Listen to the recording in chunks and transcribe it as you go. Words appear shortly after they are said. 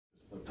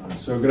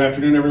So good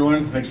afternoon,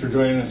 everyone. Thanks for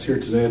joining us here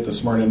today at the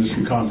Smart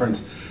Industry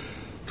Conference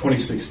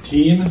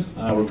 2016.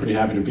 We're pretty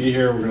happy to be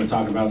here. We're going to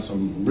talk about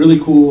some really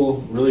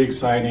cool, really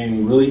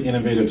exciting, really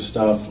innovative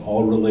stuff,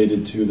 all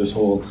related to this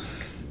whole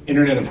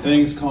Internet of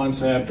Things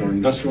concept, or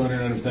industrial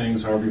Internet of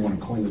Things, however you want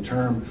to coin the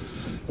term.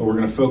 But we're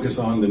going to focus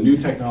on the new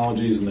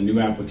technologies and the new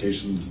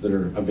applications that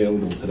are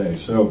available today.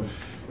 So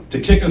to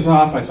kick us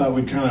off, I thought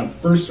we'd kind of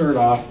first start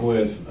off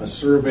with a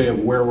survey of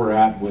where we're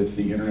at with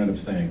the Internet of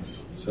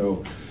Things.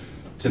 So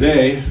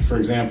today, for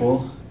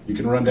example, you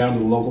can run down to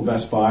the local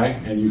Best Buy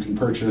and you can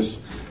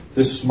purchase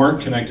this smart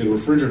connected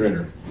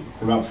refrigerator.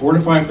 For about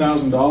 $4,000 to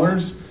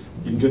 $5,000,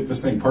 you can get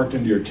this thing parked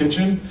into your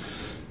kitchen.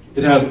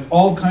 It has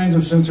all kinds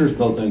of sensors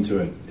built into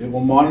it. It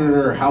will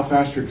monitor how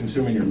fast you're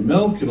consuming your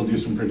milk, it'll do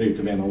some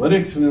predictive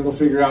analytics, and it'll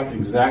figure out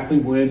exactly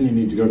when you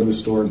need to go to the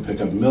store and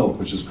pick up milk,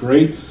 which is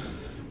great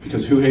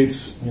because who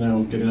hates,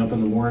 getting up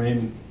in the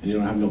morning and you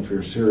don't have milk for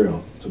your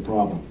cereal? It's a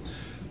problem.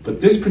 But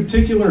this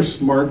particular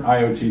smart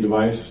IoT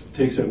device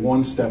takes it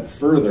one step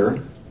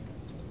further,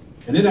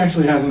 and it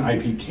actually has an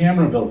IP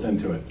camera built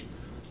into it.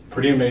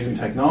 Pretty amazing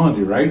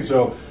technology, right?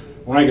 So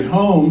when I get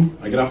home,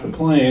 I get off the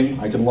plane,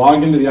 I can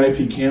log into the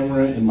IP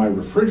camera in my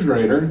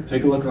refrigerator,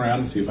 take a look around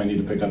and see if I need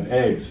to pick up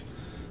eggs.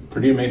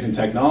 Pretty amazing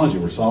technology.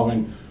 We're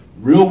solving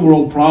real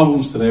world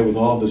problems today with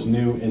all this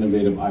new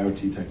innovative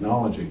IoT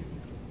technology.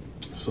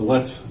 So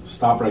let's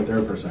stop right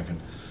there for a second.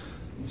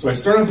 So I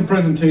start off the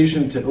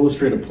presentation to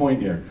illustrate a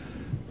point here.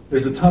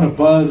 There's a ton of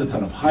buzz, a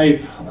ton of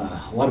hype,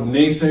 a lot of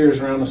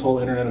naysayers around this whole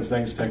Internet of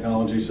Things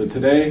technology. So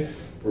today,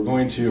 we're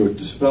going to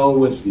dispel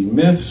with the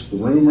myths, the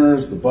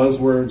rumors, the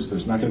buzzwords.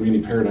 There's not going to be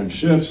any paradigm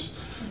shifts.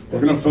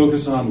 We're going to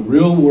focus on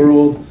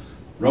real-world,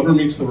 rubber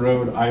meets the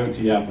road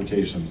IoT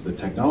applications, the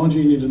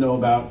technology you need to know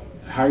about,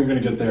 how you're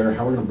going to get there,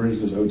 how we're going to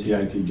bridge this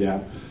OT-IT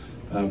gap.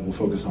 We'll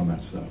focus on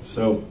that stuff.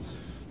 So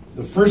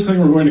the first thing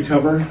we're going to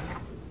cover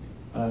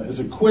is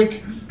a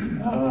quick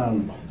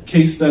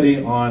case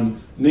study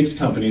on Nick's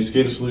company,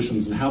 SCADA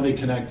Solutions, and how they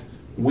connect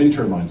wind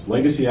turbines,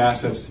 legacy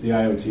assets to the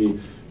IoT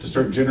to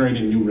start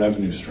generating new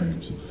revenue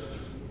streams.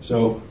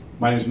 So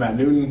my name is Matt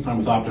Newton. I'm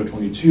with Opto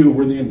 22.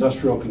 We're the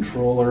industrial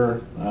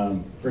controller,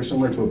 very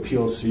similar to a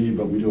PLC,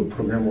 but we do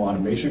programmable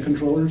automation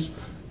controllers,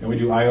 and we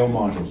do I/O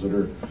modules that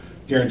are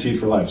guaranteed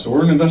for life. So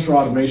we're an industrial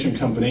automation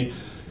company.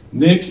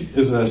 Nick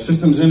is a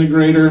systems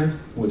integrator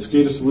with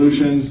SCADA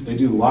Solutions. They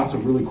do lots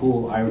of really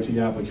cool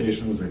IoT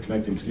applications. They're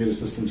connecting SCADA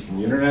systems to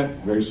the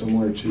internet, very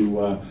similar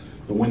to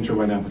the wind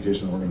turbine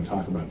application that we're going to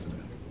talk about today.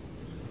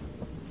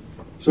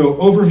 So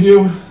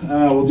overview,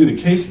 we'll do the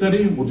case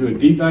study. We'll do a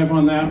deep dive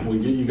on that. We'll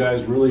get you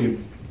guys really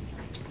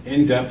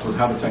in depth with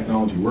how the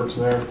technology works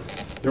there.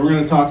 Then we're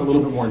going to talk a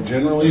little bit more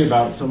generally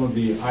about some of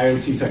the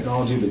IoT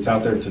technology that's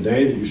out there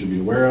today that you should be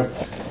aware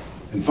of.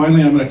 And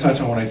finally, I'm going to touch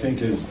on what I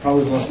think is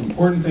probably the most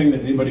important thing that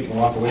anybody can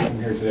walk away from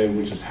here today,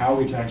 which is how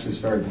we can actually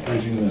start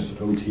bridging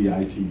this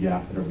OT-IT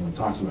gap that everyone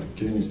talks about,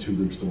 getting these two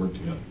groups to work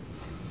together.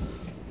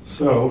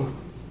 So,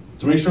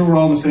 to make sure we're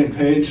all on the same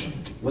page,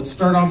 let's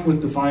start off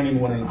with defining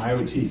what an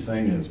IoT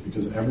thing is,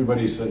 because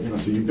everybody said,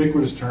 it's a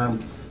ubiquitous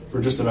term for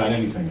just about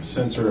anything, a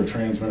sensor, a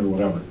transmitter,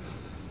 whatever.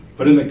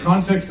 But in the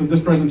context of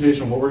this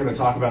presentation, what we're going to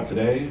talk about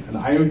today, an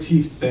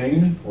IoT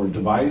thing or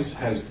device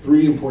has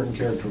three important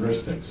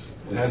characteristics.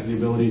 It has the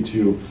ability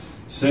to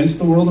sense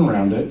the world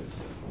around it.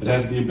 It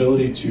has the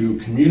ability to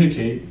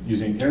communicate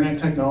using internet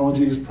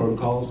technologies,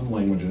 protocols, and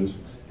languages.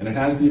 And it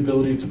has the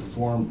ability to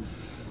perform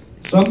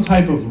some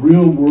type of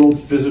real-world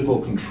physical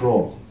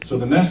control. So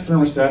the Nest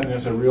thermostat, and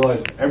yes, I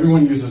realize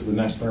everyone uses the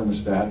Nest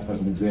thermostat as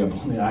an example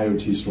in the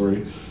IoT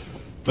story,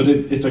 but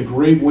it's a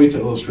great way to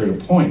illustrate a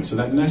point. So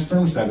that Nest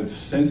thermostat, it's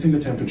sensing the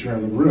temperature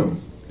in the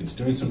room. It's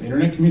doing some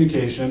internet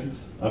communication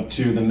up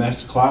to the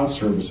Nest cloud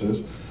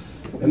services.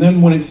 And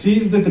then when it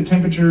sees that the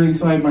temperature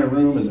inside my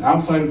room is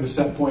outside of the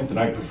set point that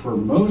I prefer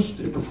most,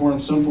 it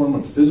performs some form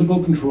of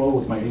physical control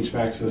with my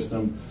HVAC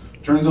system,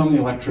 turns on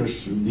the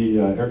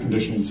air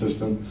conditioning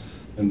system,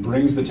 and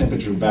brings the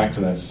temperature back to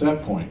that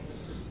set point.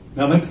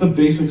 Now that's the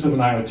basics of an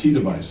IoT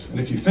device. And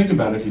if you think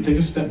about it, if you take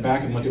a step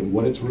back and look at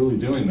what it's really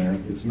doing there,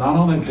 it's not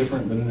all that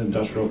different than an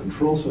industrial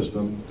control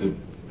system that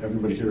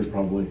everybody here is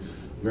probably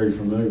very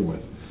familiar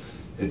with.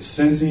 It's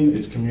sensing,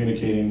 it's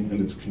communicating,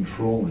 and it's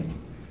controlling.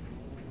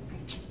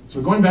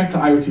 So going back to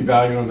IoT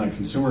value and that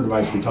consumer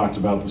device we talked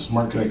about, the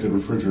smart connected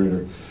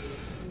refrigerator,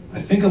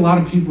 I think a lot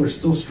of people are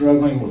still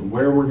struggling with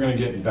where we're going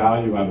to get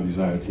value out of these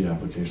IoT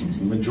applications.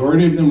 The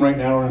majority of them right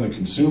now are in the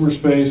consumer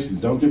space.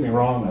 Don't get me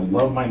wrong, I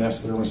love my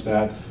Nest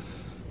thermostat,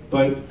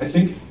 but I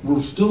think we're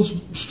still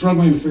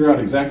struggling to figure out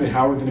exactly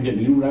how we're going to get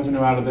new revenue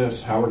out of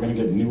this, how we're going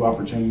to get new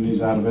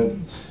opportunities out of it.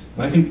 And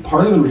I think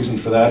part of the reason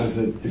for that is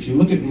that if you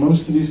look at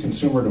most of these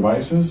consumer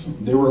devices,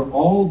 they were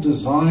all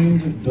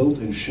designed, built,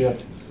 and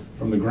shipped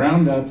from the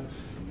ground up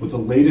with the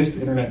latest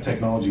internet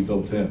technology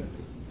built in.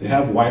 They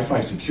have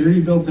Wi-Fi security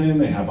built in,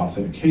 they have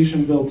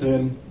authentication built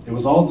in. It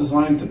was all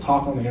designed to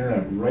talk on the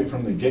internet right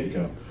from the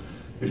get-go.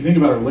 If you think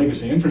about our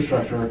legacy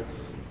infrastructure,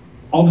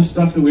 all the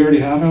stuff that we already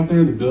have out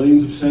there, the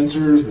billions of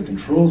sensors, the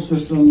control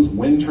systems,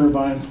 wind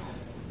turbines,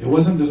 it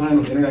wasn't designed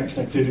with internet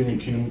connectivity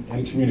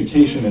and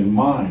communication in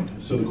mind.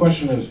 So the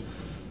question is,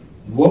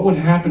 what would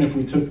happen if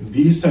we took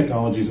these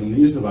technologies and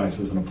these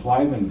devices and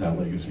applied them to that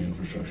legacy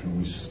infrastructure, and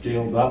we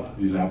scaled up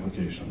these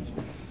applications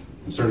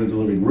and started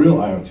delivering real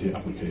IoT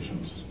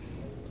applications?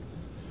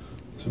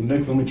 So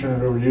Nick, let me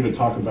turn it over to you to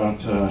talk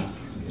about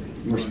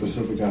your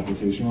specific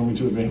application. You want me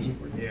to advance it?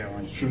 Yeah, why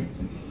don't you? Sure.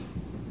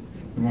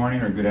 Good morning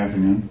or good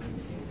afternoon.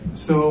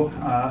 So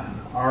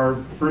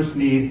our first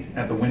need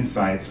at the wind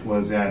sites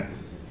was that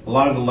a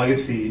lot of the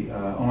legacy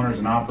owners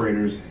and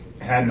operators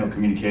had no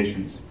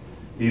communications.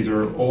 These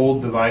are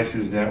old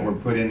devices that were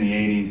put in the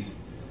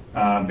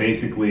 80s,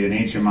 basically an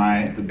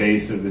HMI at the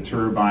base of the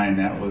turbine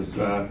that was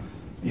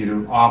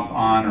either off,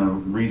 on, or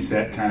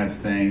reset kind of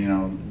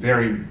thing,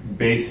 very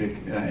basic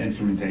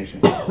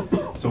instrumentation.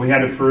 So we had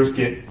to first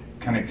get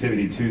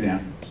connectivity to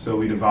them. So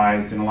we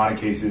devised, in a lot of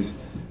cases,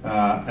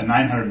 a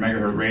 900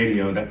 megahertz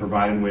radio that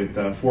provided with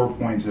 4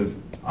 points of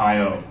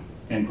I/O,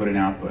 input and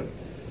output.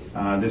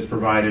 This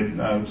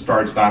provided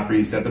start, stop,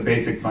 reset, the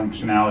basic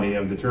functionality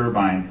of the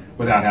turbine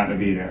without having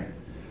to be there.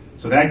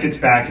 So that gets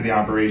back to the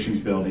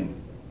operations building.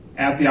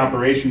 At the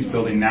operations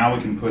building, now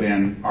we can put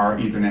in our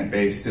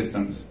Ethernet-based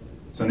systems.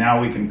 So now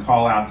we can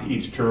call out to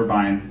each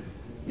turbine,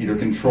 either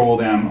control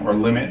them or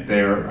limit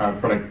their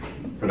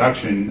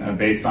production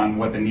based on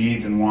what the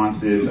needs and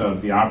wants is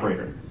of the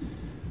operator.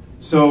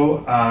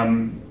 So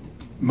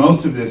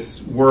most of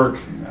this work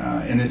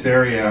in this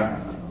area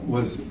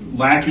was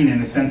lacking in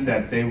the sense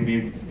that they would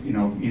be,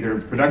 either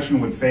production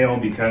would fail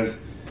because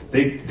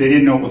they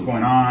didn't know what was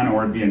going on,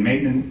 or it'd be a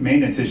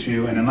maintenance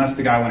issue, and unless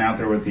the guy went out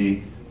there with the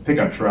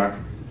pickup truck,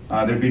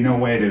 there'd be no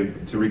way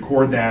to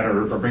record that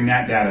or bring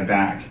that data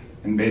back,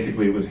 and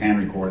basically it was hand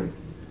recorded.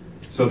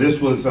 So this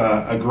was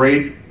a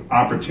great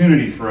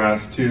opportunity for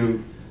us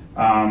to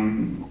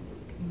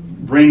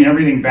bring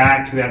everything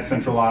back to that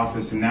central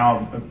office and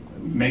now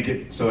make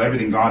it so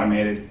everything's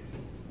automated.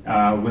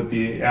 With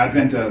the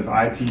advent of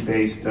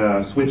IP-based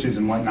switches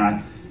and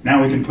whatnot,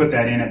 now we can put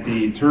that in at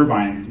the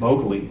turbine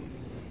locally,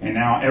 and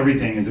now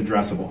everything is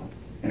addressable,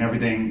 and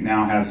everything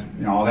now has,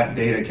 all that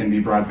data can be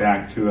brought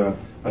back to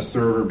a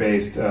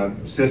server-based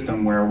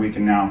system where we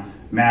can now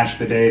mash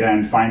the data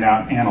and find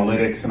out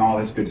analytics and all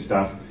this good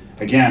stuff.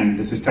 Again,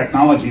 this is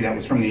technology that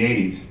was from the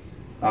 80s,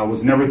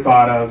 was never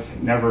thought of,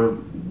 never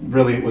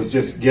really, it was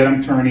just get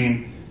them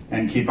turning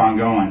and keep on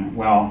going.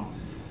 Well,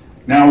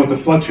 now with the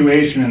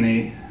fluctuation in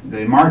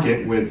the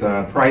market with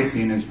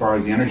pricing as far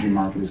as the energy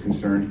market is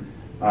concerned,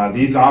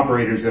 these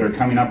operators that are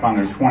coming up on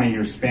their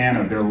 20-year span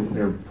of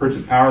their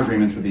purchase power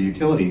agreements with the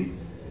utility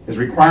is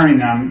requiring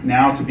them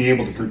now to be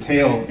able to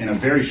curtail in a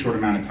very short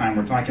amount of time.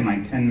 We're talking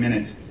like 10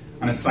 minutes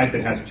on a site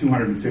that has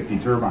 250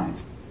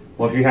 turbines.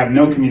 Well, if you have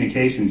no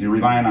communications, you're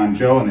relying on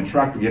Joe in the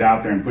truck to get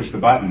out there and push the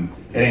button,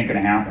 it ain't going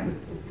to happen.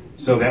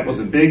 So that was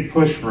a big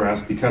push for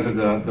us because of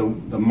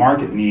the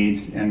market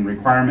needs and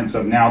requirements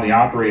of now the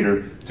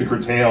operator to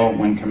curtail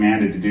when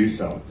commanded to do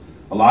so.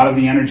 A lot of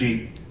the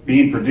energy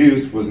being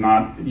produced was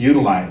not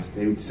utilized.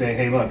 They would say,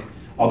 hey, look,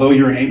 although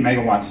you're an 8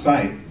 megawatt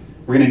site,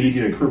 we're going to need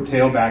you to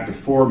curtail back to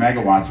 4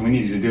 megawatts, and we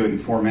need you to do it in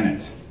 4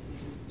 minutes.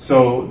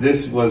 So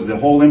this was the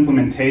whole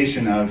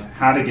implementation of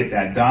how to get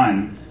that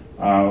done,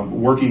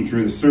 working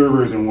through the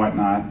servers and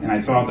whatnot. And I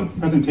saw the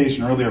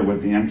presentation earlier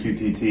with the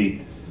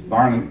MQTT.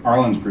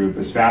 Arlen's group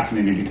is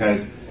fascinating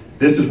because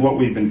this is what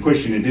we've been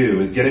pushing to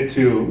do, is get it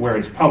to where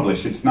it's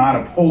published. It's not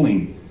a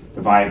polling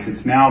device.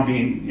 It's now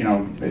being,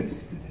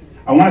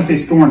 I want to say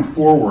storing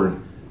forward,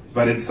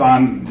 but it's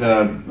on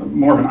the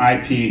more of an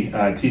IP,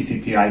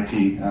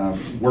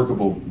 TCP/IP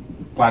workable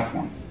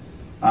platform.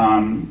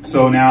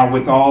 So now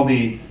with all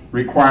the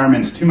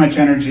requirements, too much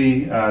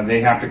energy, they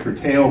have to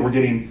curtail. We're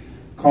getting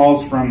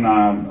calls from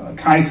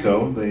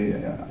CAISO,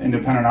 the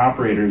independent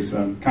operators,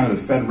 kind of the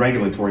Fed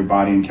regulatory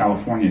body in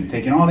California, is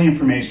taking all the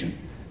information,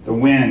 the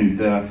wind,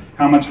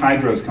 how much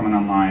hydro is coming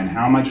online,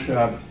 how much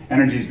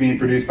energy is being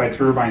produced by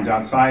turbines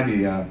outside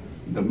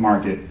the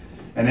market,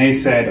 and they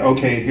said,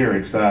 okay, here,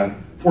 it's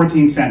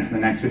 14 cents in the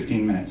next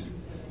 15 minutes.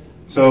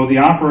 So the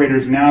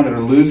operators now that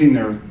are losing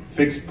their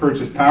fixed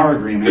purchase power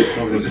agreements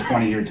over this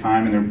 20-year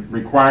time, and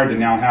they're required to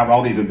now have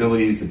all these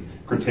abilities to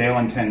curtail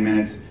in 10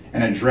 minutes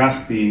and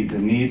address the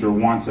needs or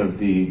wants of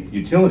the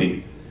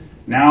utility,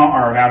 now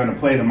are having to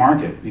play the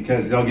market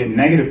because they'll get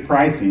negative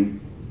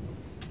pricing.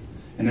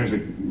 And there's a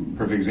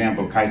perfect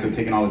example of CAISO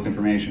taking all this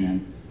information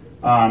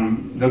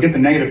in. They'll get the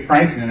negative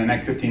pricing in the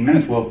next 15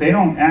 minutes. Well, if they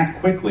don't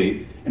act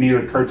quickly and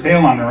either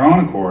curtail on their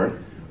own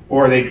accord,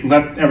 or they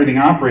let everything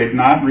operate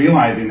not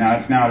realizing that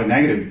it's now at a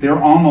negative,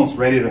 they're almost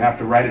ready to have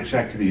to write a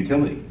check to the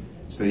utility.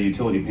 So the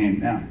utility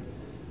paying them.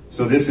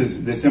 So this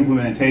is this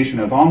implementation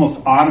of almost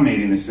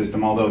automating the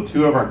system, although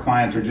 2 of our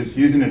clients are just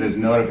using it as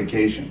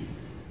notification.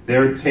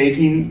 They're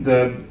taking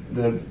the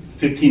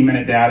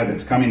 15-minute data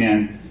that's coming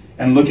in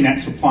and looking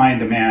at supply and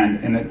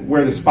demand and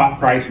where the spot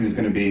pricing is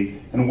going to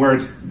be and where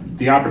it's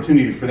the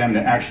opportunity for them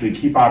to actually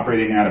keep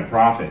operating at a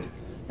profit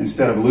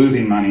instead of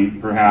losing money,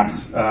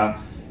 perhaps.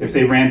 If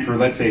they ran for,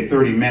 let's say,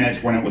 30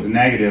 minutes when it was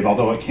negative,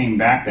 although it came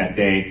back that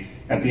day,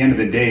 at the end of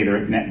the day, they're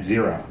at net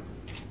zero.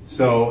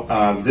 So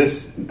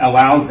this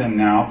allows them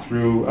now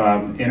through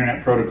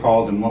internet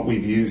protocols and what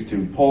we've used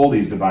to poll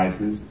these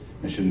devices,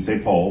 I shouldn't say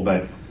poll,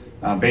 but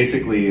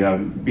basically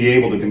be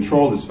able to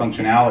control this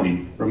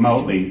functionality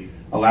remotely,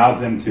 allows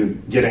them to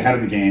get ahead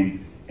of the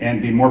game and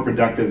be more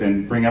productive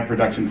and bring up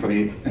production for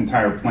the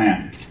entire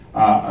plant.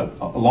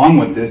 Along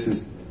with this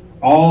is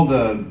all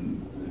the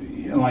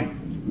like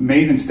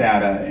maintenance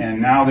data,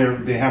 and now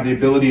they have the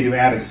ability to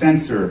add a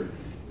sensor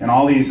and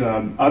all these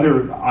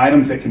other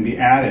items that can be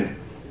added.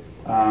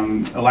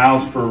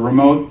 Allows for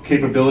remote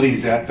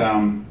capabilities that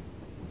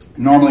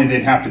normally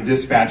they'd have to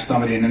dispatch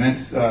somebody, and in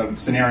this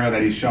scenario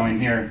that he's showing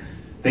here,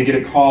 they get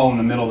a call in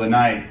the middle of the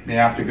night. They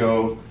have to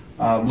go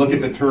look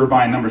at the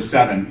turbine number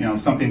 7. You know,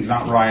 something's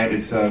not right.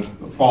 It's a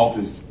fault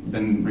has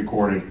been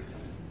recorded.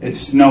 It's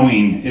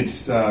snowing.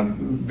 It's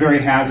very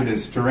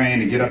hazardous terrain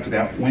to get up to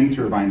that wind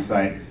turbine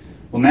site.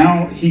 Well,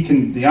 now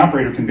the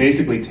operator can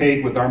basically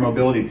take with our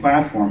mobility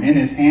platform in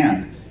his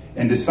hand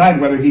and decide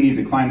whether he needs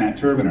to climb that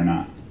turbine or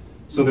not.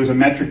 So there's a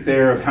metric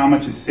there of how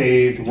much is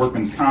saved,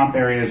 workman's comp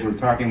areas. We're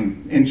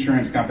talking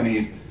insurance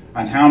companies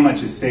on how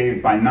much is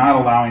saved by not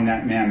allowing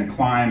that man to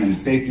climb, and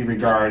safety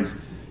regards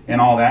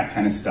and all that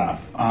kind of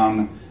stuff.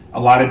 A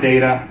lot of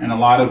data and a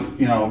lot of,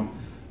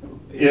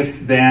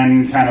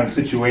 if-then kind of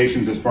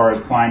situations as far as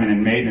climbing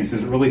and maintenance.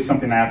 Is it really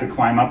something I have to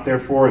climb up there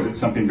for? Or is it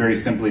something very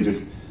simply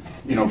just,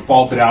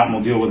 fault it out and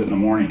we'll deal with it in the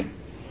morning?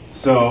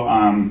 So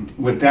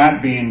with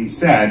that being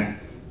said,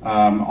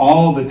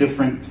 all the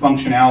different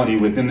functionality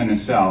within the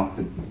nacelle,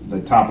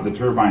 the top of the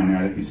turbine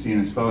there that you see in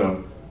this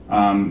photo,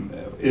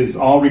 is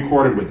all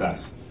recorded with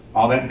us.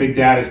 All that big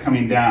data is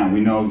coming down. We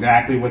know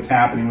exactly what's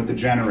happening with the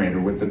generator,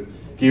 with the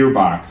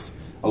gearbox.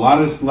 A lot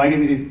of this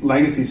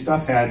legacy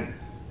stuff had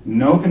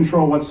no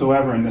control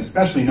whatsoever, and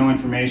especially no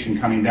information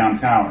coming down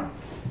tower.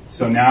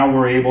 So now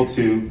we're able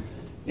to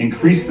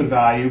increase the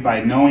value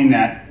by knowing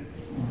that,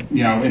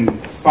 in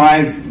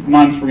 5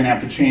 months we're going to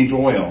have to change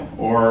oil,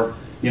 or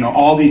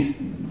all these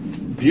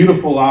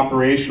beautiful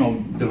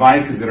operational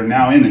devices that are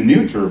now in the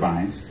new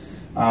turbines,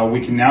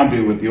 we can now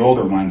do with the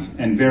older ones,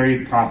 and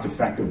very cost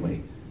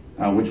effectively,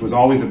 which was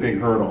always a big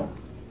hurdle.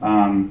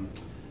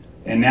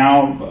 And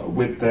now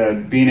with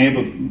being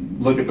able to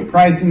look at the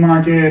pricing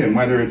market and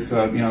whether it's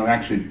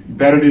actually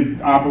better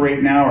to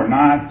operate now or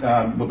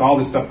not, with all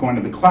this stuff going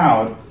to the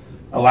cloud,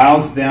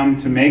 allows them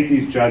to make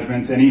these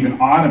judgments and even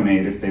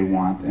automate if they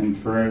want. And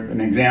for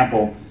an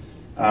example,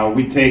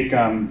 we take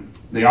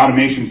the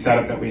automation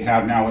setup that we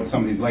have now with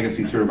some of these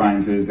legacy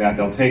turbines is that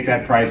they'll take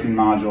that pricing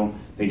module,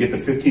 they get the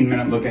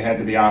 15-minute look ahead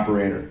to the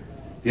operator.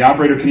 The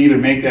operator can either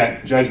make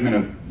that judgment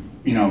of,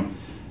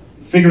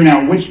 figuring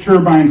out which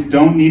turbines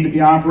don't need to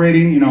be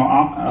operating.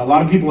 A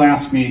lot of people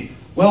ask me,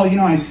 well,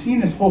 I've seen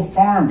this whole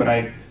farm,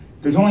 but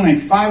there's only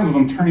like 5 of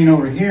them turning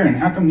over here, and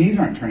how come these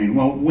aren't turning?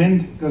 Well,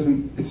 wind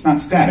it's not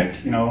static.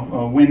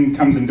 Wind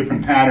comes in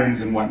different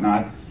patterns and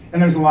whatnot,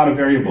 and there's a lot of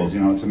variables.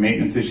 It's a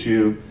maintenance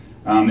issue.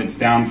 It's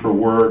down for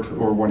work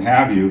or what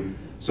have you.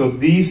 So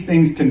these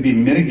things can be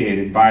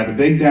mitigated by the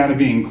big data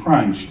being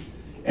crunched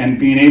and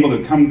being able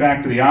to come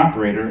back to the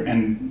operator,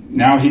 and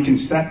now he can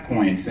set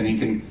points and he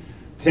can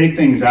take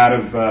things out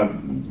of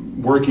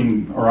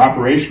working or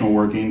operational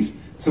workings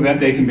so that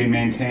they can be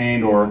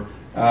maintained, or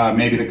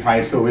maybe the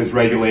CAISO is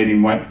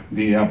regulating what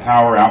the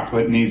power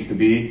output needs to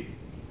be.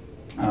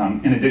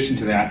 In addition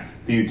to that,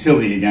 the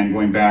utility, again,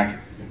 going back,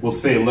 will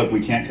say, look, we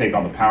can't take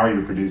all the power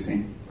you're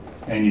producing,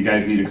 and you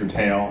guys need to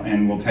curtail,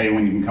 and we'll tell you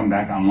when you can come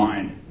back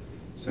online.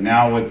 So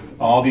now with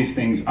all these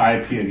things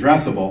IP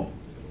addressable,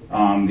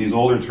 these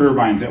older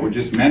turbines that were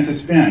just meant to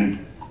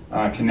spin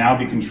can now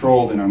be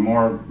controlled in a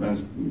more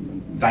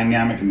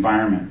dynamic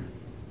environment.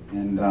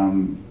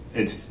 And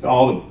it's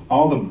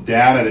all the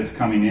data that's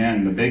coming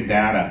in, the big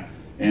data,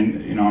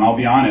 and I'll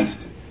be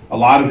honest, a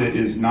lot of it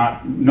is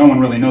no one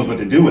really knows what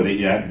to do with it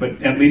yet,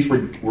 but at least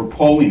we're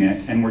polling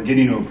it, and we're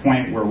getting to a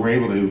point where we're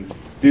able to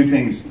do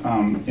things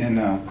in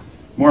a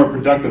more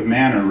productive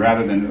manner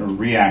rather than a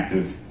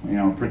reactive,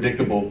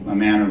 predictable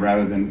manner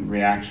rather than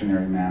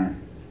reactionary manner.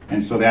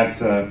 And so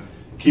that's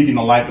keeping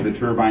the life of the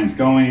turbines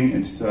going.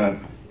 It's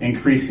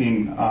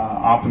increasing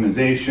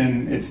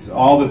optimization. It's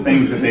all the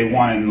things that they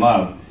want and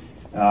love.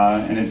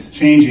 And it's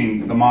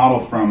changing the model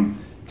from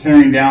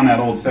tearing down that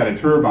old set of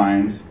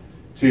turbines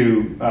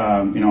to,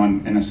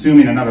 and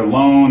assuming another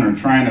loan or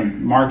trying to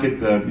market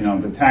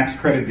the tax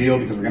credit deal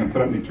because we're going to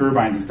put up new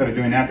turbines. Instead of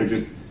doing that, they're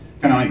just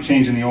kind of like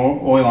changing the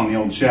oil on the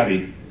old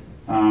Chevy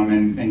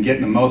and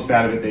getting the most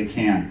out of it they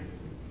can.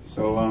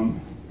 So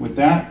with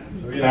that,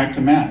 back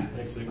to Matt.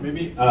 Thanks, Luke.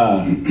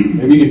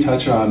 Maybe you could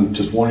touch on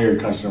just one of your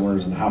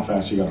customers and how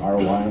fast you got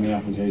ROI on the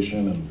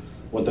application and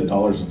what the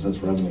dollars and cents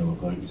revenue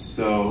look like.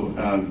 So,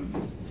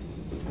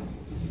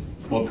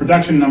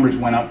 production numbers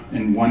went up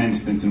in one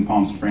instance in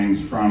Palm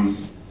Springs from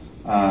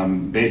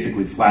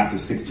basically flat to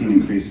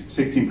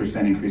 16%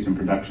 increase in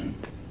production.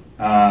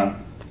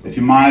 If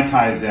you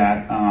monetize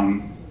that,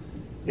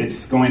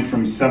 it's going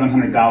from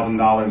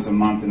 $700,000 a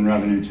month in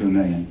revenue to $1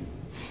 million,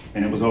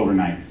 and it was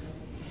overnight.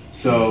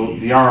 So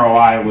the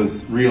ROI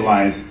was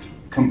realized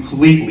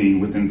completely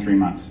within 3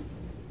 months.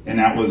 and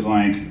that was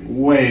like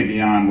way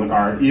beyond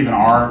what even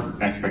our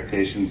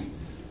expectations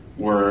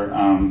were.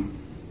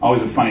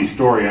 Always a funny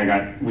story.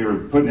 We were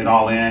putting it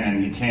all in,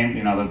 and he came,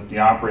 the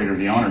operator,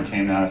 the owner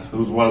came to us,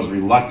 who was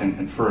reluctant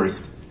at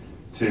first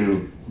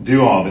to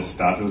do all this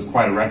stuff. It was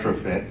quite a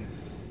retrofit.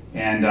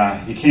 And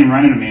he came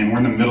running to me, and we're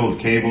in the middle of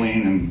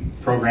cabling and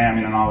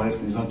programming and all this.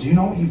 And he's like, "Do you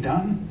know what you've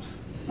done?"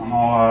 I'm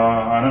all,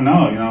 "I don't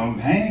know.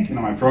 Hank,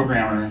 my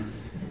programmer,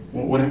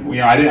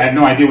 I had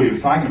no idea what he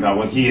was talking about.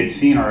 What he had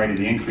seen already,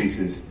 the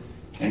increases,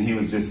 and he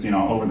was just,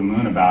 over the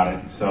moon about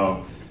it.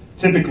 So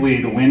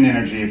typically, the wind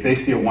energy, if they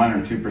see a 1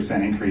 or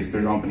 2% increase,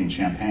 they're opening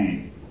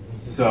champagne.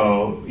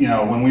 So,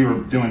 when we were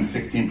doing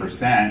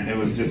 16%, it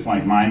was just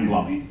like mind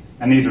blowing.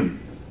 And these are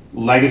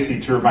legacy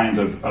turbines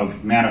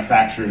of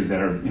manufacturers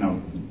that are,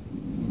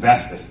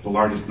 Vestas, the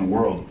largest in the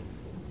world,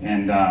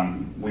 and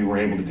we were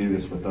able to do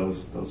this with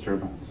those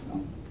turbines. So.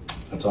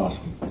 That's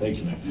awesome. Thank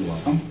you, Nick. You're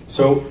welcome.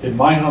 So, in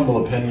my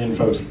humble opinion,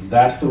 folks,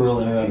 that's the real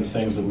Internet of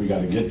Things that we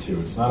got to get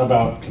to. It's not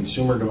about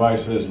consumer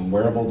devices and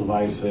wearable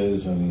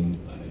devices, and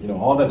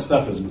all that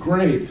stuff is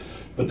great,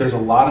 but there's a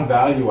lot of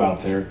value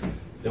out there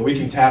that we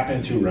can tap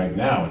into right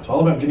now. It's all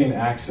about getting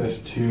access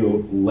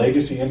to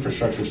legacy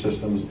infrastructure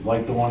systems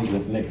like the ones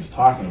that Nick is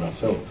talking about.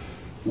 So,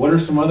 what are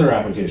some other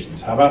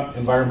applications? How about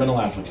environmental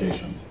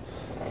applications?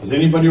 Does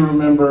anybody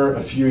remember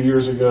a few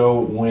years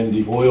ago when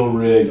the oil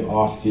rig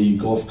off the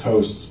Gulf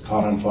Coast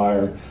caught on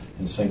fire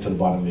and sank to the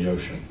bottom of the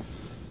ocean?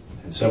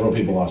 And several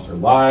people lost their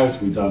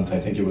lives. We dumped, I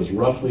think it was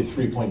roughly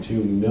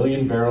 3.2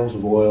 million barrels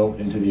of oil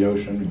into the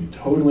ocean. We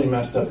totally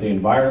messed up the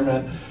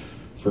environment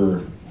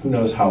for who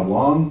knows how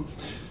long.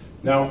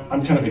 Now,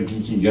 I'm kind of a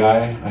geeky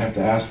guy. I have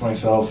to ask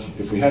myself,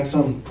 if we had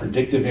some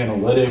predictive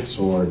analytics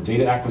or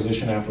data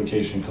acquisition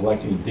application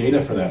collecting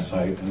data for that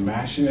site and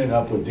mashing it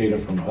up with data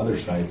from other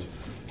sites,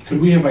 could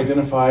we have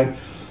identified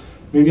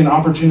maybe an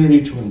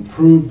opportunity to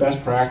improve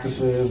best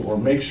practices or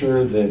make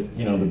sure that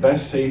the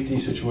best safety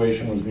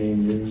situation was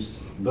being used?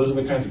 Those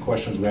are the kinds of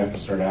questions we have to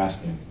start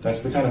asking.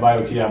 That's the kind of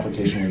IoT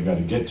application we've got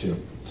to get to.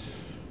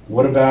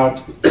 What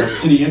about our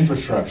city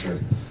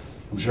infrastructure?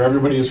 I'm sure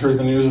everybody has heard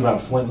the news about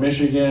Flint,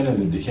 Michigan and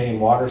the decaying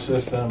water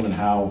system and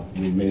how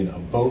we made a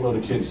boatload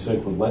of kids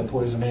sick with lead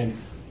poisoning.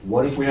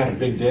 What if we had a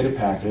big data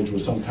package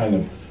with some kind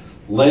of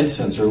lead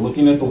sensor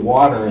looking at the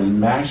water and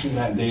mashing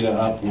that data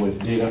up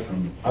with data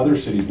from other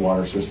cities'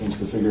 water systems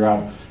to figure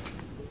out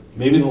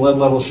maybe the lead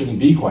level shouldn't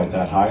be quite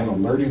that high and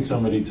alerting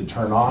somebody to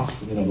turn off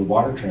the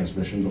water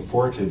transmission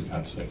before kids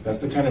got sick. That's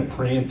the kind of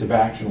preemptive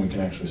action we can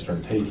actually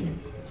start taking.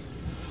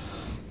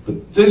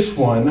 But this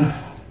one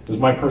is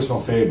my personal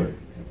favorite.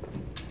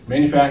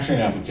 Manufacturing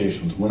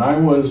applications. When I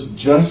was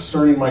just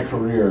starting my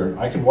career,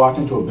 I could walk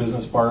into a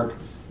business park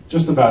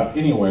just about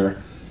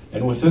anywhere,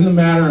 and within the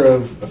matter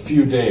of a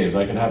few days,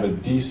 I could have a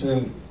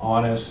decent,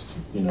 honest,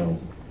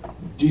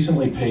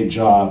 decently paid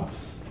job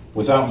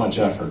without much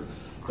effort.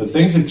 But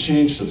things have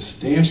changed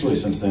substantially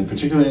since then,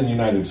 particularly in the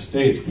United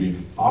States.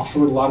 We've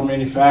offshored a lot of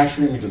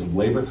manufacturing because of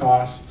labor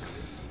costs.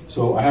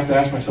 So I have to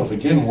ask myself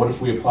again, what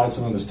if we applied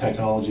some of this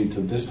technology to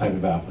this type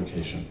of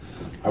application?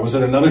 I was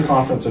at another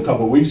conference a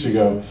couple of weeks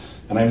ago,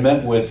 and I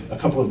met with a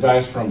couple of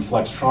guys from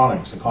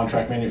Flextronics, a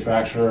contract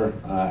manufacturer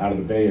out of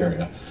the Bay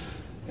Area.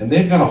 And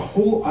they've got a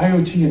whole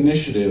IoT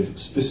initiative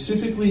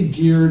specifically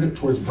geared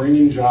towards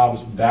bringing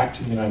jobs back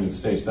to the United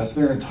States. That's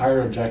their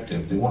entire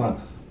objective. They want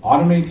to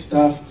automate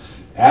stuff,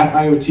 add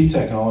IoT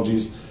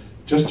technologies,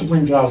 just to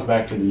bring jobs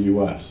back to the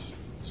US.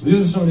 So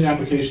these are some of the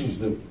applications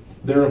that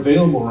they're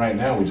available right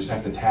now. We just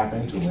have to tap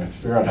into them. We have to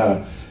figure out how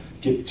to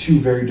get two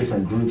very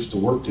different groups to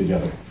work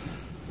together.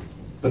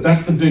 But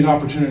that's the big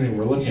opportunity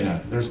we're looking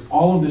at. There's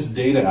all of this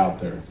data out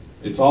there.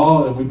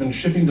 We've been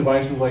shipping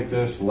devices like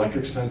this,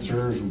 electric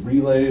sensors,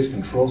 relays,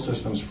 control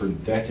systems for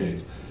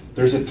decades.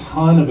 There's a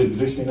ton of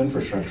existing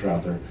infrastructure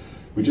out there.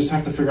 We just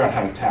have to figure out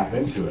how to tap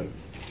into it,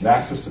 get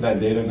access to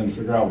that data, and then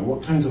figure out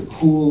what kinds of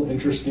cool,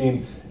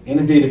 interesting,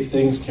 innovative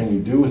things can we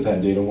do with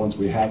that data once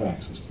we have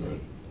access to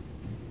it.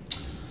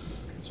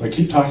 So I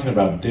keep talking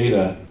about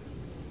data,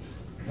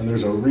 and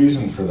there's a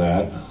reason for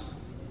that.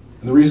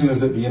 And the reason is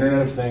that the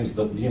Internet of Things,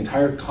 the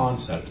entire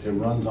concept, it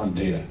runs on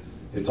data.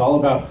 It's all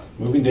about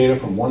moving data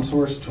from one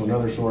source to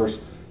another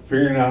source,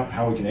 figuring out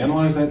how we can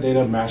analyze that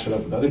data, match it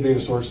up with other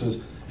data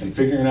sources, and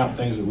figuring out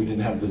things that we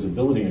didn't have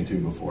visibility into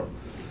before.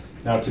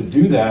 Now, to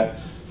do that,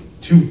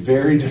 two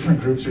very different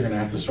groups are going to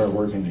have to start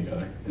working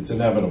together. It's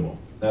inevitable.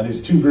 Now, these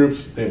two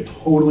groups, they have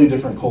totally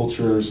different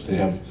cultures. They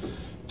have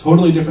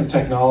totally different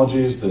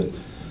technologies that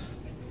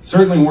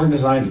certainly weren't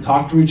designed to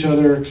talk to each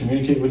other,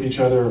 communicate with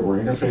each other, or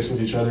interface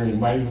with each other. You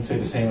might even say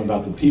the same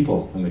about the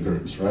people in the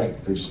groups, right?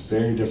 They're just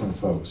very different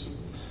folks.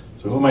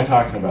 So who am I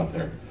talking about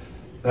there?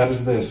 That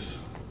is this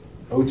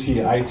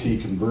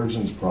OT-IT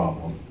convergence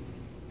problem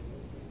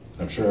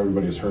I'm sure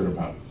everybody has heard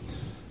about.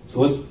 So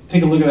let's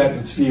take a look at that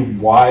and see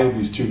why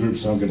these two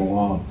groups don't get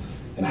along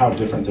and how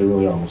different they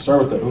really are. We'll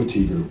start with the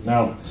OT group.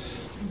 Now,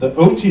 the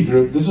OT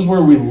group, this is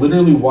where we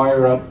literally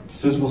wire up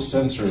physical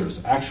sensors,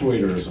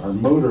 actuators, our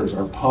motors,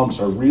 our pumps,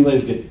 our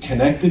relays get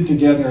connected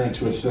together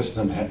into a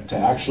system to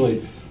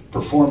actually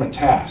perform a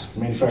task,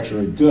 manufacture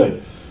a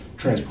good.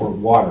 transport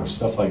water,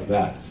 stuff like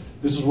that.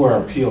 This is where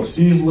our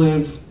PLCs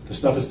live. The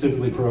stuff is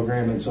typically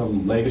programmed in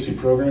some legacy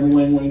programming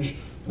language,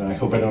 and I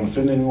hope I don't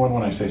offend anyone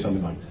when I say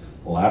something like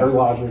ladder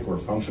logic or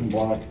function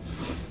block.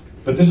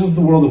 But this is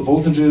the world of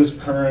voltages,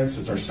 currents,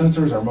 it's our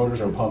sensors, our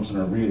motors, our pumps,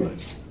 and our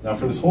relays. Now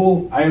for this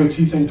whole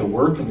IoT thing to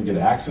work and to get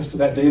access to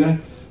that data,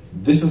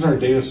 this is our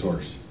data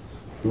source.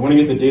 We want to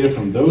get the data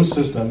from those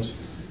systems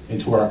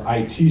into our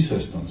IT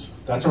systems.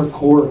 That's our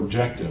core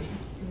objective.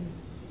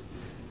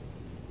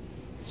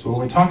 So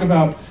when we talk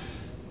about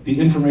the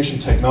information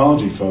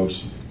technology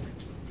folks,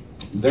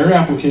 their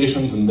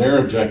applications and their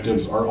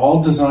objectives are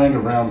all designed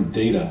around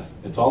data.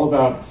 It's all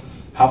about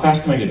how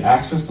fast can I get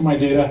access to my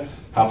data,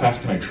 how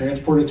fast can I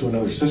transport it to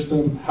another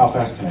system, how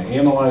fast can I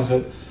analyze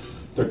it.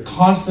 They're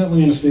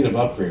constantly in a state of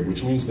upgrade,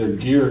 which means their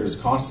gear is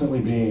constantly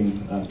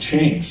being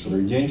changed. So they're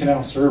yanking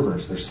out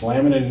servers, they're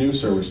slamming in new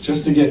servers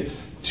just to get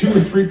 2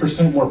 or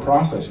 3% more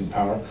processing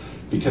power,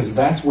 because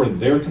that's where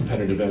their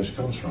competitive edge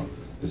comes from.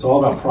 It's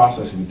all about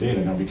processing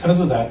data. Now because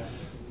of that,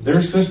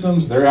 their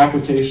systems, their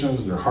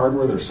applications, their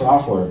hardware, their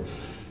software,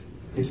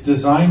 it's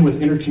designed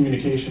with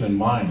intercommunication in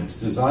mind. It's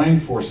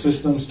designed for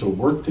systems to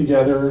work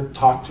together,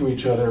 talk to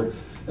each other,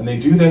 and they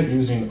do that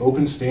using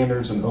open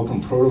standards and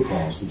open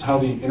protocols. It's how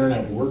the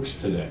internet works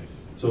today.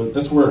 So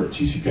that's where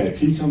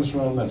TCP/IP comes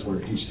from, that's where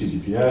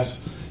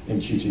HTTPS,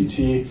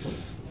 MQTT,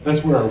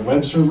 that's where our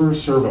web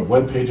servers serve up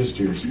web pages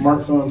to your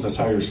smartphones. That's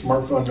how your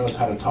smartphone knows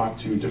how to talk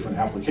to different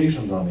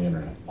applications on the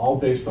internet, all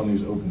based on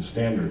these open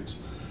standards.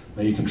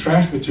 Now you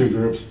contrast the two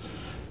groups.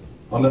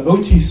 On the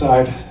OT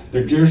side,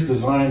 their gear is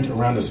designed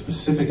around a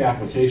specific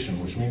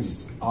application, which means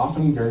it's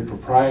often very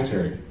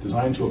proprietary,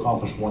 designed to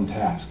accomplish one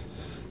task,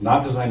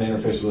 not designed to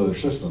interface with other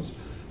systems.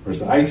 Whereas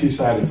the IT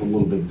side, it's a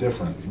little bit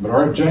different. But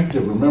our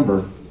objective,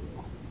 remember,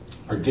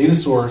 our data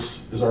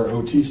source is our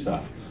OT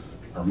stuff.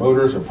 Our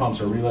motors, our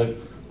pumps, our relays.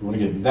 We want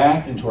to get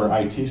that into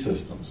our IT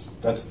systems.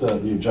 That's the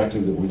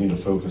objective that we need to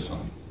focus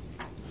on.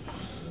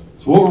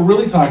 So what we're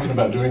really talking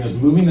about doing is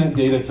moving that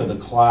data to the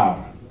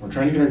cloud. We're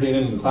trying to get our data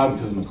into the cloud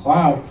because in the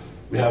cloud,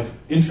 we have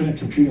infinite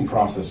computing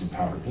processing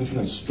power,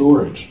 infinite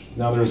storage.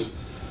 Now there's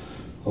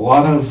a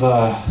lot of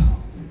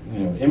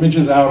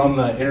images out on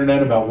the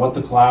internet about what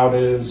the cloud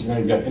is.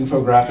 You've got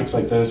infographics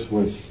like this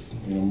with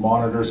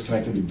monitors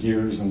connected to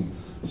gears and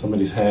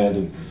somebody's head,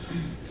 and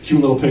cute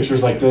little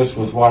pictures like this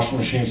with washing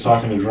machines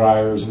talking to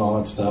dryers and all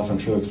that stuff. I'm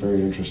sure that's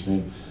very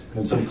interesting.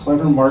 And some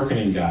clever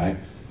marketing guy,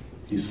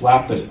 he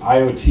slapped this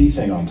IoT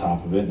thing on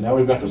top of it. Now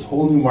we've got this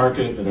whole new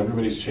market that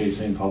everybody's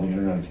chasing called the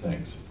Internet of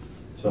Things.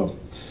 So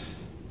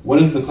what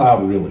is the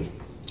cloud really?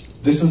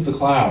 This is the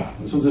cloud.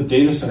 This is a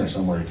data center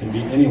somewhere. It can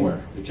be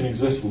anywhere. It can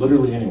exist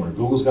literally anywhere.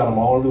 Google's got them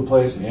all over the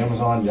place,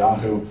 Amazon,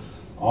 Yahoo,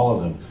 all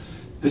of them.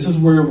 This is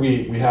where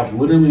we have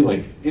literally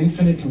like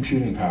infinite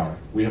computing power.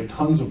 We have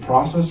tons of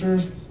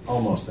processors,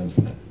 almost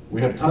infinite.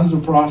 We have tons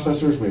of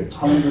processors, we have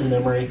tons of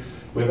memory,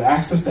 we have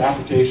access to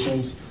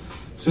applications,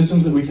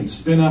 systems that we can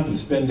spin up and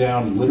spin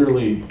down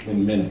literally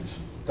in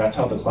minutes. That's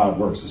how the cloud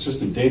works. It's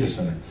just a data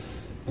center.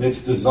 And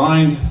it's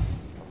designed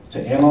to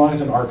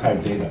analyze and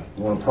archive data.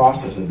 We want to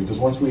process it because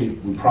once we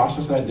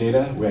process that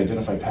data, we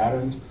identify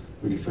patterns,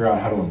 we can figure out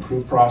how to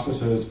improve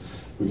processes,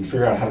 we can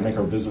figure out how to make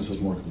our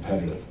businesses more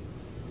competitive.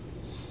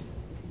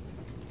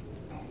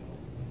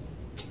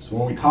 So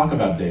when we talk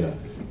about data,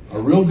 a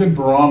real good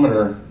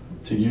barometer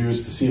to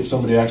use to see if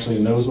somebody actually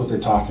knows what they're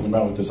talking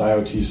about with this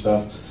IoT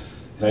stuff,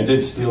 and I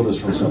did steal this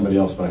from somebody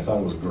else, but I thought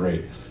it was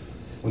great.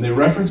 When they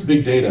reference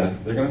big data,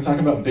 they're going to talk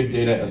about big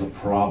data as a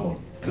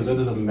problem, because it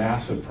is a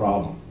massive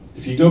problem.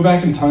 If you go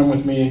back in time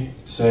with me,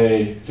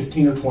 say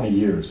 15 or 20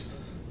 years,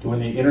 to when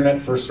the internet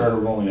first started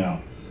rolling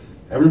out,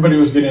 everybody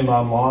was getting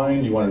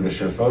online, you wanted to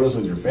share photos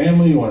with your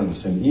family, you wanted to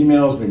send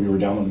emails, maybe you were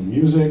downloading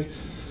music,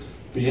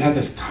 but you had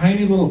this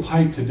tiny little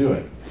pipe to do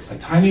it. A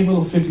tiny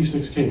little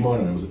 56K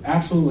modem. It was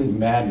absolutely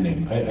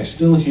maddening. I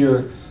still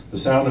hear the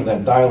sound of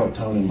that dial-up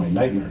tone in my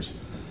nightmares.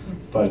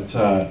 But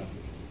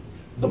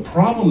the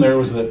problem there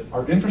was that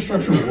our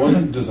infrastructure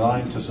wasn't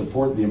designed to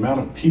support the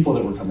amount of people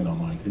that were coming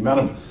online, the amount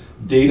of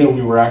data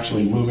we were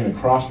actually moving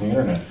across the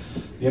internet.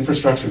 The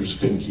infrastructure just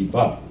couldn't keep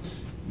up.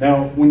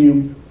 Now, when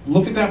you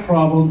look at that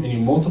problem and you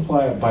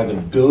multiply it by the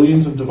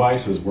billions of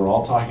devices we're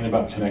all talking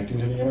about connecting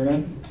to the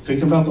internet,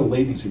 think about the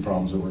latency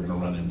problems that we're going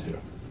to run into.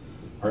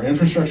 Our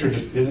infrastructure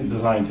just isn't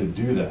designed to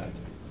do that.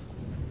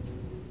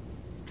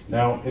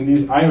 Now, in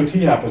these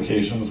IoT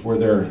applications where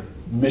they're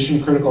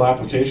mission critical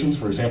applications,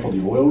 for example,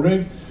 the oil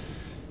rig,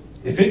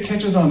 if it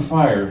catches on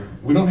fire,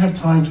 we don't have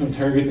time to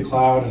interrogate the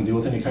cloud and deal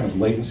with any kind of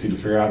latency to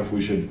figure out if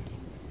we should,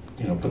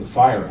 put the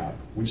fire out.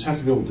 We just have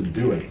to be able to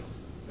do it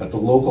at the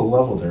local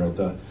level there, at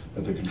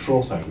the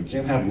control site. We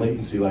can't have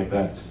latency like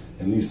that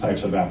in these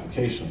types of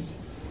applications.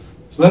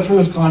 So that's where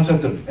this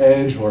concept of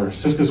edge, or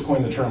Cisco's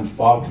coined the term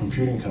fog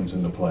computing, comes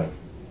into play.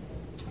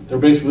 They're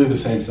basically the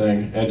same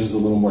thing. Edge is a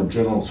little more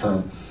general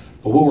term.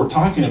 But what we're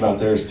talking about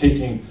there is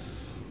taking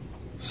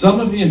some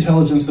of the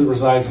intelligence that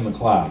resides in the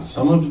cloud,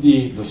 some of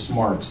the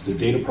smarts, the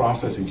data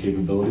processing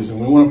capabilities,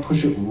 and we want to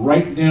push it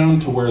right down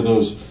to where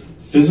those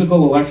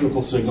physical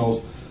electrical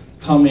signals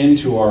come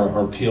into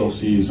our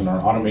PLCs and our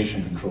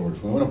automation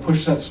controllers. We want to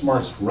push that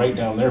smarts right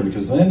down there,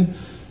 because then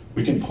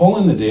we can pull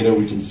in the data,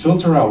 we can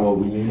filter out what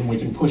we need, and we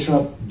can push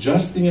up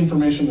just the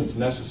information that's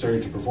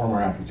necessary to perform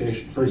our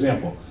application. For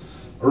example,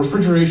 a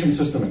refrigeration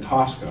system at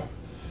Costco.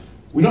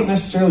 We don't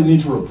necessarily need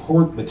to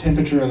report the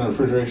temperature in the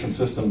refrigeration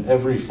system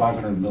every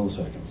 500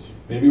 milliseconds.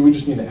 Maybe we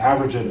just need to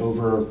average it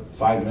over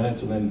 5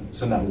 minutes and then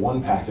send that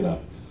one packet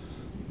up.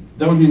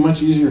 That would be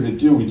much easier to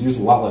do. We'd use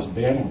a lot less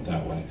bandwidth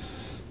that way.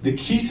 The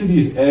key to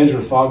these edge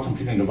or fog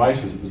computing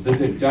devices is that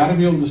they've got to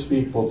be able to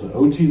speak both the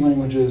OT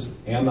languages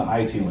and the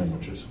IT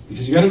languages,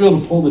 because you got to be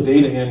able to pull the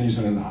data in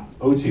using an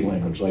OT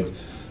language like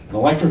an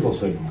electrical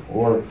signal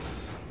or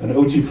an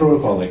OT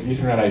protocol like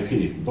Ethernet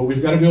IP. But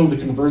we've got to be able to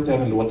convert that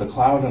into what the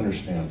cloud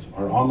understands,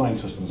 our online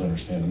systems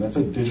understand, and that's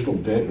a digital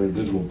bit or a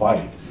digital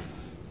byte.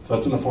 So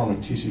that's in the form of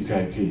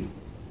TCP/IP.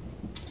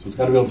 So it's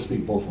got to be able to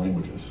speak both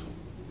languages.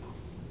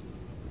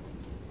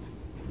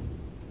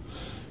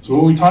 So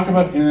when we talk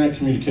about internet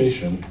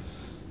communication,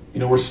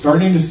 we're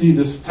starting to see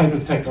this type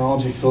of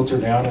technology filter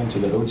down into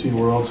the OT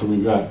world. So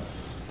we've got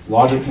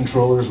logic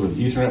controllers with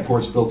Ethernet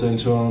ports built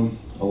into them.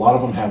 A lot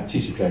of them have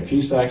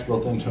TCP/IP stacks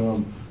built into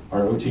them.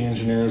 Our OT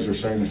engineers are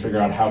starting to figure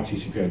out how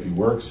TCP/IP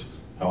works,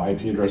 how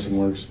IP addressing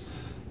works.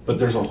 But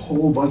there's a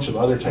whole bunch of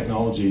other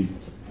technology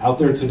out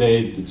there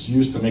today that's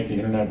used to make the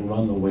internet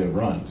run the way it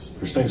runs.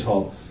 There's things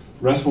called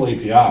RESTful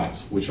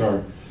APIs,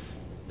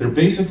 they're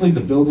basically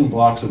the building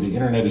blocks of the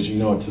internet as you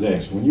know it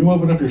today. So when you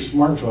open up your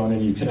smartphone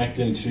and you connect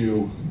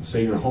into,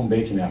 say, your home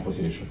baking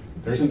application,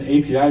 there's an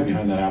API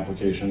behind that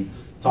application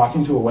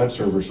talking to a web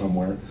server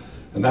somewhere,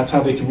 and that's how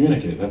they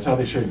communicate. That's how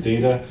they share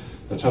data.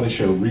 That's how they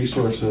share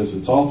resources.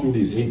 It's all through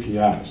these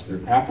APIs.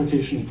 They're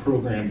application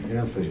program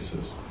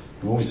interfaces.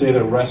 And when we say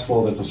they're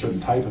RESTful, that's a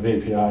certain type of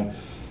API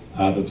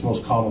that's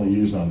most commonly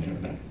used on the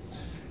internet.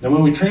 Now,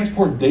 when we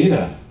transport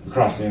data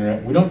across the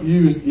internet, we don't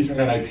use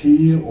Ethernet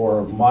IP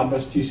or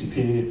Modbus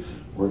TCP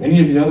or any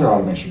of the other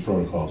automation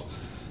protocols.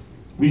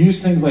 We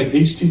use things like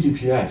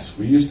HTTPS.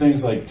 We use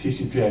things like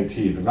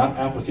TCP/IP. They're not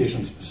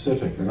application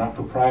specific. They're not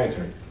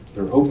proprietary.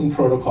 They're open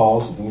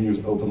protocols, and we use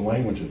open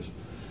languages.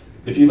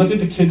 If you look at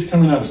the kids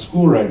coming out of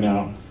school right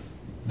now,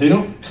 they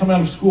don't come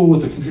out of school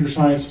with a computer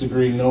science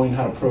degree knowing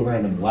how to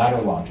program in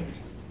ladder logic.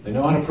 They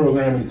know how to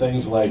program in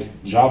things like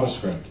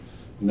JavaScript,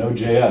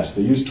 Node.js.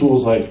 They use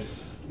tools like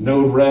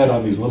Node-RED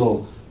on these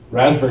little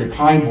Raspberry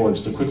Pi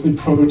boards to quickly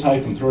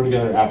prototype and throw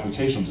together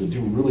applications that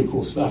do really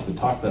cool stuff that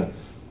talk to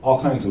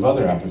all kinds of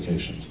other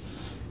applications.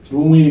 So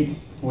when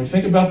we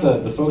think about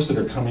the folks that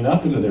are coming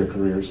up into their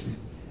careers,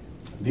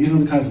 these are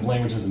the kinds of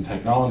languages and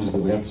technologies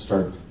that we have to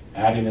start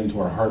adding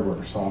into our hardware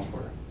or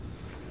software.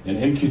 And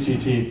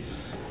MQTT,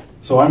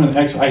 so I'm an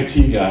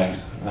ex-IT guy.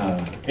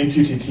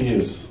 MQTT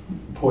is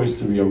poised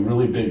to be a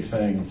really big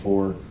thing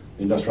for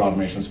the industrial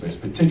automation space,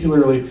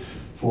 particularly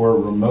for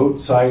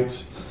remote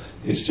sites.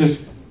 It's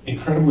just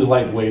incredibly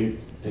lightweight.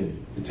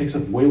 It takes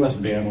up way less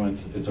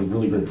bandwidth. It's a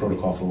really great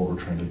protocol for what we're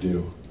trying to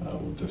do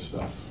with this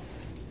stuff.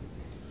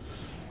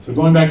 So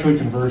going back to the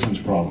convergence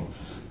problem.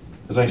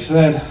 As I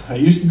said, I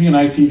used to be an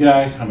IT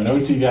guy. I'm an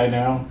OT guy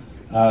now.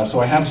 So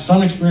I have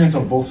some experience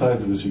on both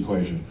sides of this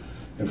equation.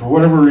 And for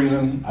whatever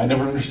reason, I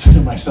never understood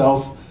it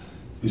myself.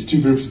 These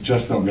two groups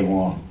just don't get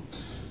along.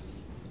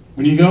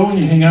 When you go and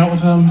you hang out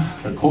with them,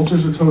 their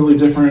cultures are totally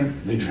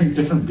different. They drink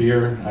different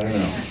beer. I don't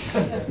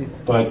know.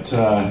 But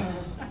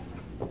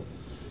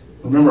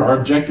remember, our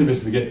objective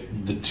is to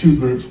get the two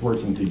groups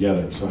working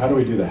together. So how do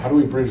we do that? How do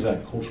we bridge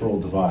that cultural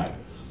divide?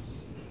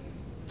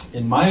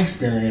 In my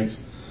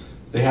experience,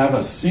 they have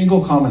a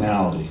single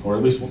commonality, or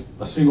at least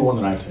a single one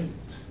that I've seen.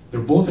 They're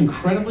both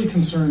incredibly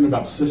concerned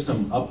about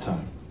system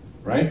uptime,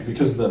 right?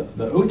 Because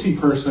the OT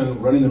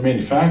person running the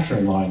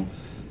manufacturing line,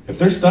 if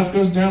their stuff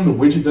goes down, the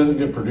widget doesn't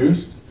get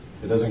produced,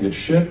 it doesn't get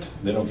shipped,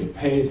 they don't get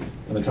paid,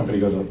 and the company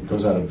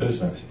goes out of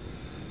business.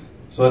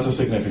 So that's a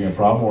significant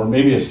problem. Or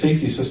maybe a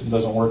safety system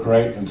doesn't work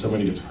right and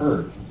somebody gets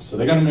hurt. So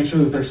they got to make sure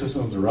that their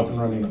systems are up and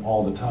running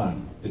all the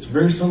time. It's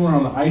very similar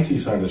on the IT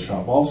side of the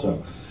shop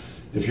also.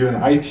 If you're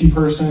an IT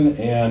person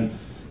and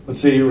let's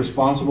say you're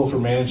responsible for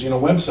managing a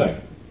website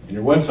and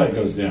your website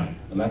goes down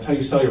and that's how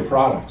you sell your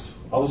products.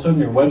 All of a sudden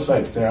your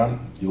website's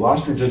down, you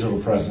lost your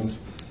digital presence,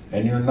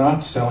 and you're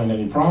not selling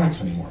any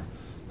products anymore.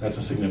 That's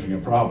a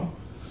significant problem.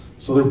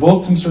 So they're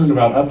both concerned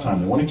about uptime.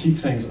 They want to keep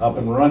things up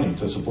and running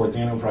to support the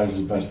enterprise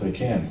as best they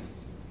can.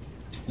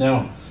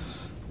 Now,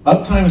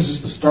 uptime is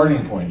just a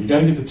starting point. You got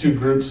to get the two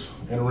groups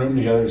in a room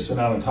together to sit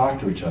down and talk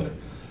to each other.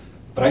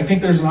 But I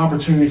think there's an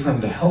opportunity for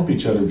them to help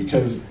each other,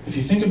 because if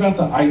you think about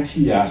the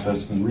IT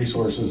assets and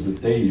resources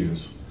that they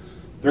use,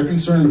 they're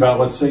concerned about,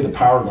 let's say, the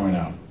power going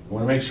out. They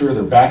want to make sure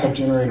their backup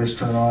generators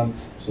turn on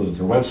so that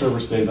their web server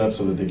stays up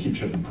so that they keep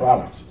shipping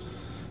products.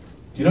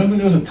 Do you know who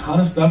knows a ton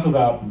of stuff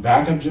about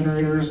backup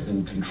generators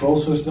and control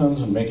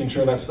systems and making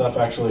sure that stuff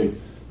actually,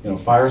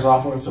 fires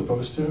off when it's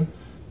supposed to?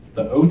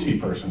 The OT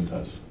person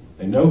does.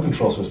 They know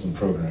control system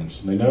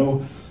programs. They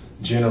know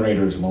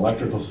generators and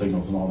electrical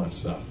signals and all that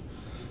stuff.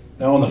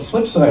 Now, on the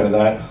flip side of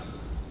that,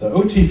 the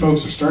OT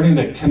folks are starting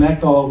to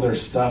connect all of their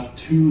stuff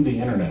to the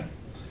internet,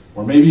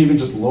 or maybe even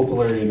just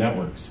local area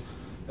networks.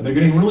 And they're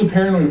getting really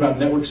paranoid about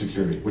network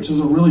security, which is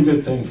a really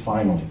good thing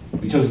finally,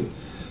 because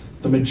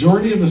the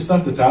majority of the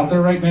stuff that's out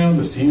there right now,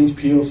 the Siemens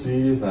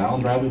PLCs, the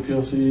Allen Bradley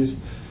PLCs,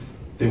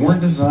 they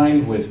weren't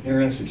designed with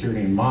internet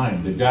security in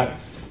mind. They've got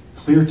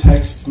clear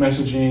text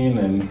messaging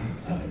and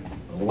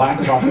a lack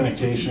of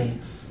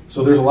authentication.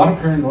 So there's a lot of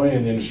paranoia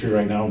in the industry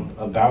right now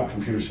about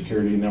computer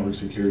security, network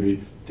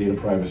security, data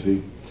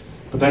privacy.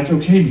 But that's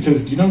okay,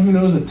 because do you know who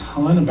knows a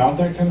ton about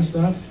that kind of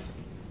stuff?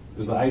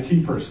 Is the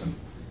IT person,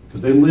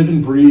 because they live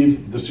and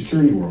breathe the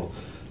security world.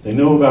 They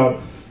know about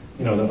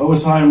the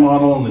OSI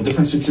model and the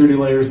different security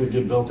layers that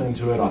get built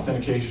into it,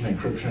 authentication,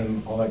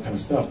 encryption, all that kind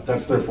of stuff.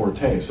 That's their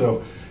forte.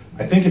 So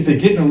I think if they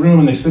get in a room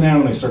and they sit down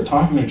and they start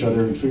talking to each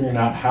other and figuring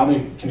out how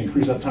they can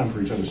increase uptime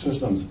for each other's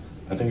systems,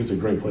 I think it's a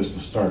great place to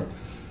start.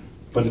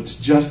 But it's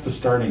just the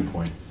starting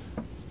point.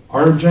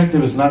 Our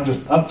objective is not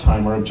just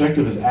uptime, our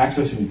objective is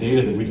accessing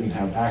data that we didn't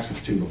have access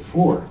to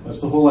before.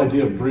 That's the whole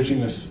idea of bridging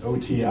this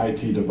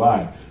OT-IT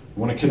divide.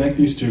 We want to connect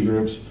these two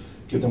groups,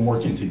 get them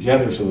working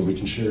together so that we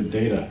can share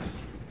data,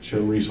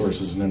 share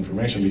resources and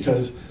information,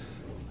 because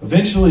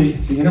eventually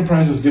the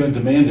enterprise is going to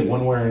demand it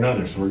one way or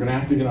another. So we're going to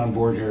have to get on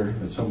board here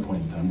at some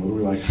point in time, whether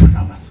we like it or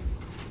not.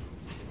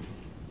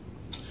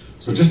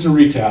 So just to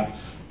recap,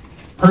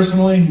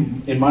 personally,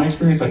 in my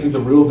experience, I think the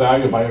real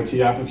value of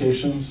IoT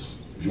applications,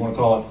 if you want to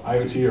call it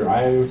IoT or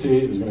IIoT,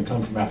 is going to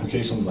come from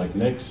applications like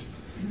NICS,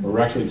 where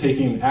we're actually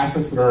taking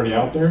assets that are already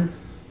out there,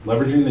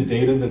 leveraging the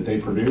data that they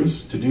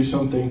produce to do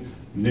something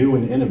new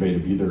and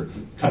innovative, either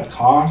cut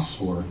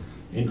costs or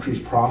increase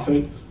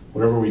profit,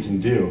 whatever we can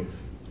do.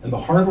 And the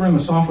hardware and the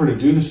software to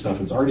do this stuff,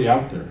 it's already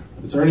out there.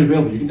 It's already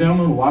available. You can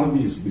download a lot of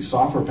these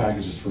software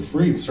packages for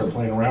free and start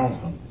playing around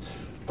with them.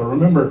 But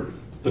remember,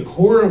 the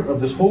core of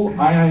this whole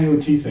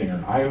IIoT thing, or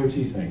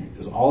IoT thing,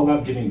 is all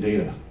about getting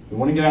data. We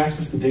want to get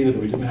access to data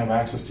that we didn't have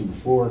access to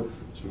before,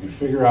 so we can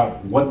figure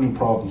out what new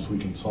problems we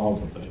can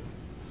solve with it.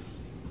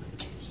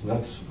 So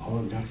that's all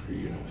I've got for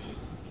you guys.